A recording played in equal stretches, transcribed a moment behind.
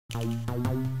I'm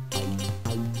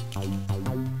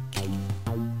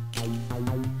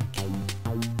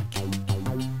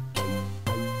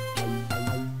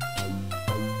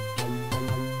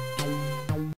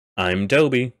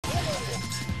Dobby.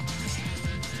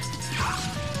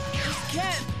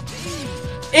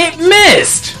 It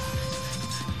missed!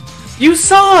 You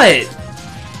saw it!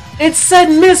 It said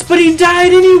miss, but he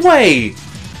died anyway!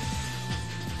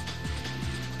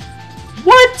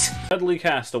 What? Deadly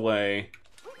Castaway.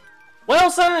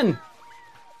 Wilson!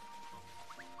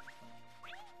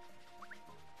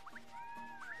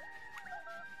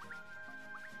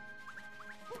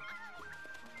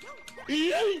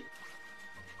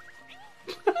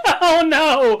 Oh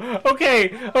no!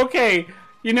 Okay.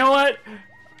 You know what?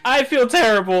 I feel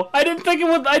terrible. I didn't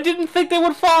think they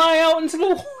would fly out into the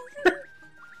water.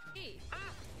 The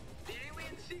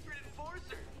alien secret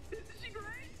enforcer. Isn't she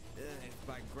great? If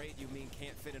by great you mean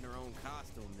can't fit in her own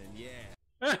costume, then yeah.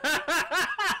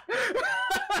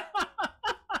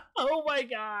 Oh my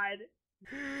god.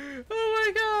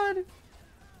 Oh my god.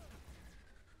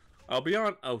 I'll be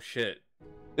on. Oh shit.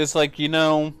 It's like, you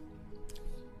know,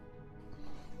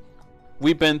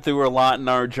 we've been through a lot in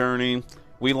our journey.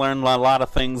 We learned a lot of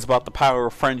things about the power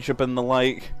of friendship and the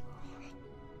like.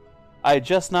 I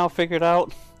just now figured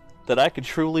out that I could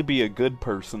truly be a good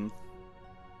person.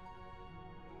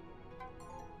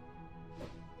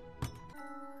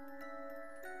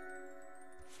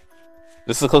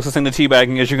 This is the closest thing to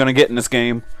teabagging as you're gonna get in this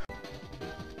game.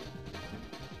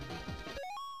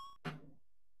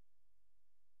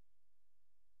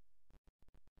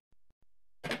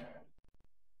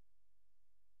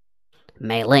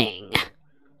 Mei Ling.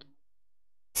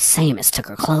 Samus took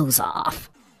her clothes off.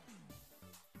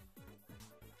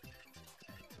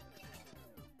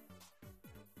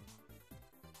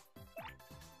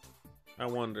 I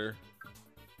wonder.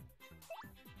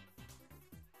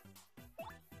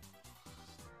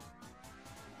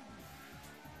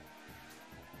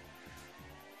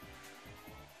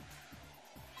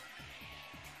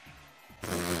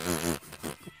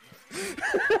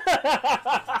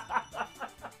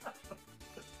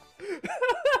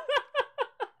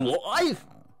 Life?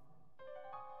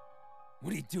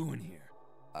 What are you doing here?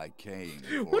 I came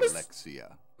for What is-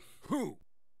 Alexia. Who?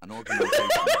 An organization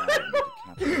hired me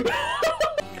to capture.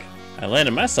 I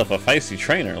landed myself a feisty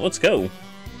trainer. Let's go.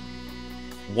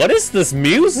 What is this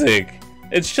music?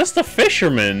 It's just a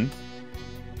fisherman.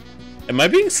 Am I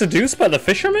being seduced by the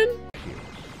fisherman?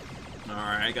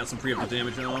 Alright, I got some preemptive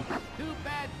damage on. Too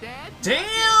bad, Dad.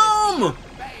 Damn!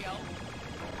 Fail.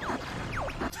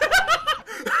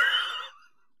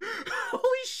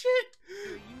 Holy shit!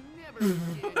 You never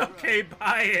did. Okay,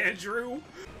 bye, Andrew.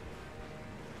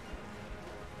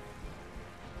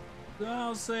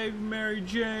 I'll save Mary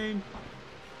Jane.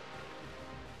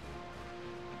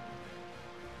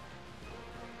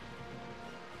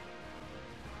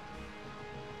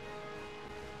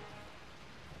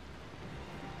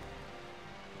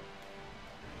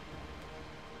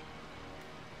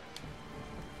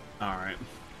 All right.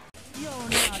 You're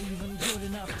not even good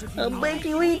enough to be I'll make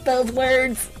you eat those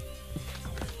words.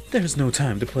 There's no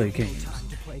time to play games. time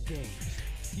to play games.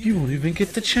 You won't even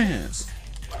get the chance.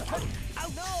 There's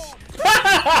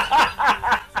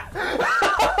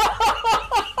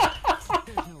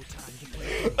no time to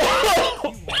play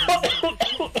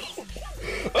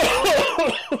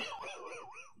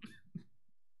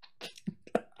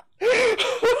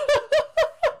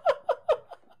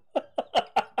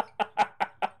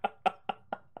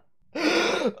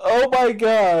Oh my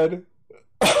god.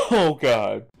 Oh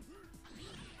god.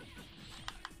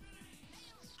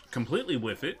 Completely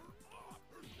whiff it.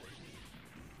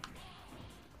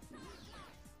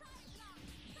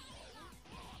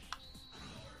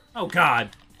 Oh god.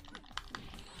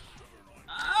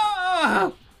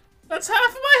 Ah! That's half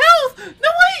of my health! No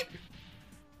wait!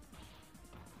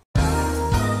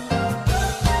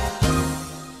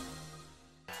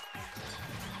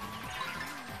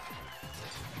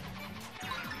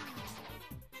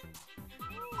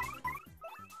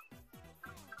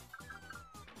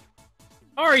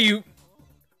 Are you?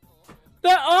 The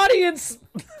audience!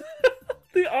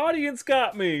 The audience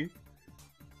got me!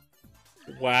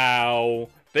 Wow.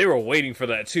 They were waiting for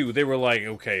that too. They were like,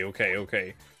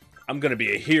 okay. I'm gonna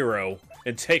be a hero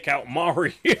and take out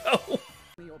Mario. your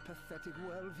pathetic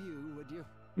worldview, would you?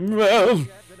 Well,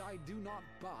 Forget that I do not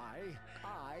buy,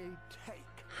 I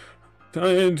take.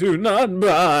 I do not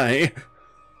buy.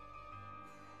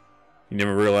 You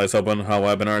never realized how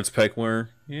Abinard's peck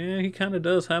were? Yeah, he kinda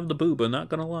does have the booba, not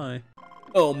gonna lie.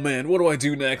 Oh man, what do I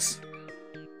do next?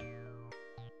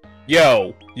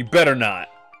 Yo, you better not.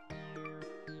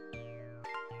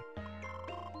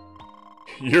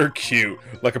 You're cute,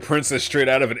 like a princess straight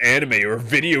out of an anime or a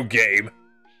video game.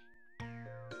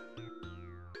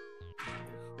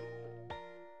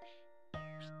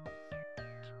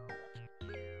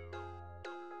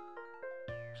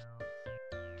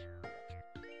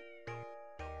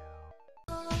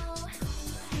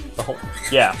 Oh,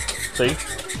 yeah, see?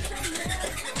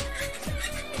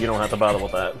 You don't have to bother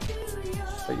with that.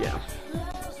 But yeah.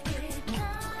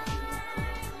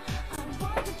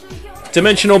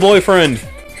 Dimensional boyfriend!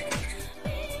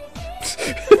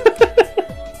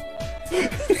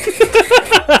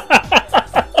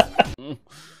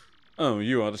 Oh,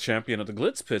 you are the champion of the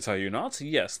Glitz Pit, are you not?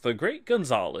 Yes, the great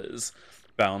Gonzalez.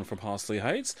 Bound for Parsley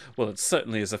Heights? Well, it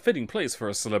certainly is a fitting place for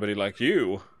a celebrity like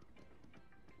you.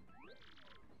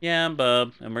 Yeah,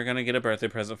 bub, and we're gonna get a birthday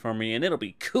present for me, and it'll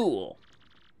be cool.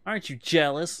 Aren't you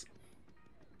jealous?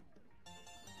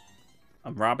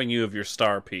 I'm robbing you of your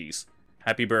star piece.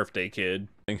 Happy birthday, kid.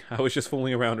 I was just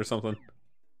fooling around or something.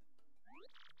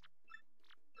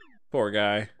 Poor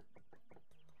guy.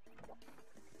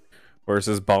 Where's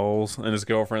his balls and his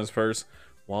girlfriend's purse?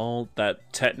 Well,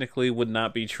 that technically would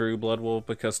not be true, Bloodwolf,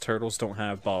 because turtles don't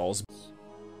have balls.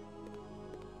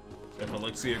 If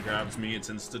Alexia grabs me,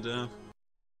 it's insta-death.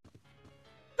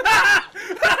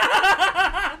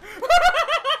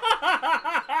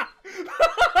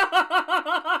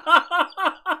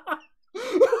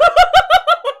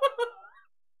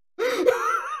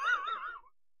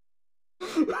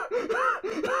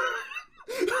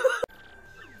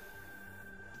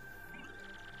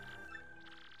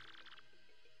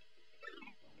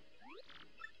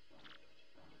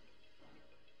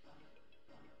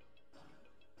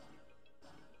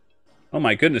 Oh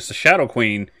my goodness, the Shadow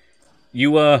Queen.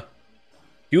 You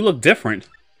look different.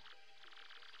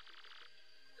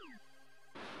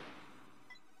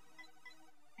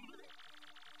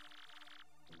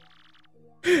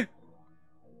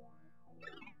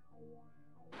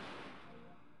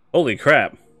 Holy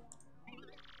crap.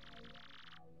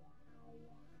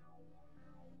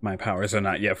 My powers are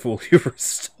not yet fully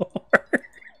restored.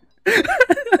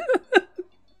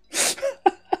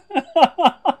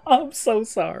 I'm so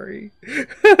sorry.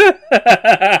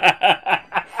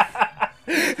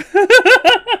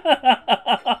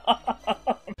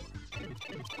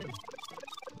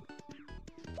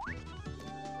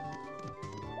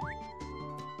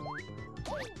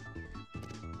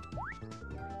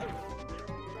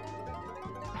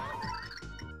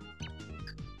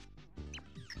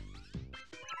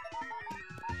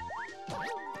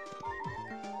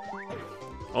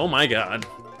 Oh my god.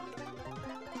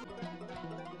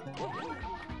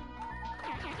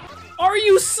 Are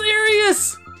you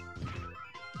serious?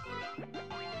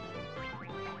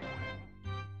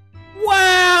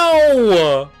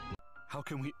 Wow! How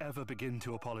can we ever begin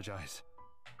to apologize?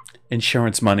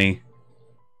 Insurance money.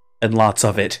 And lots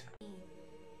of it.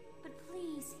 But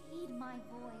please heed my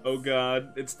voice. Oh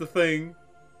god, it's the thing.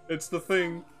 It's the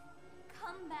thing.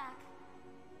 Come back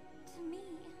to me,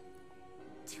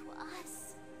 to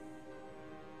us.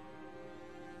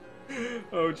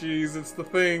 Oh jeez, it's the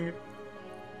thing.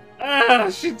 Ah,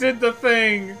 she did the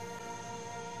thing.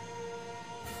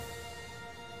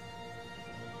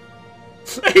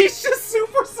 He's just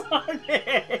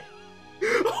supersonic.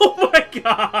 Oh my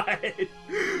god.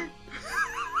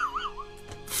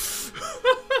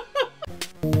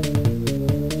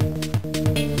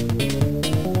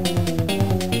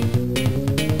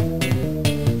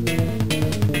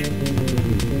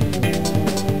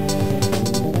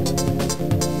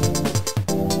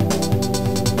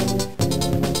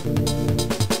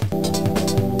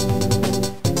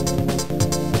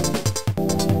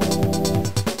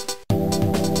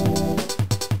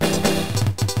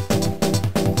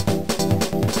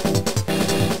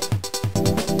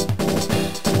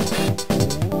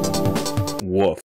 Woof.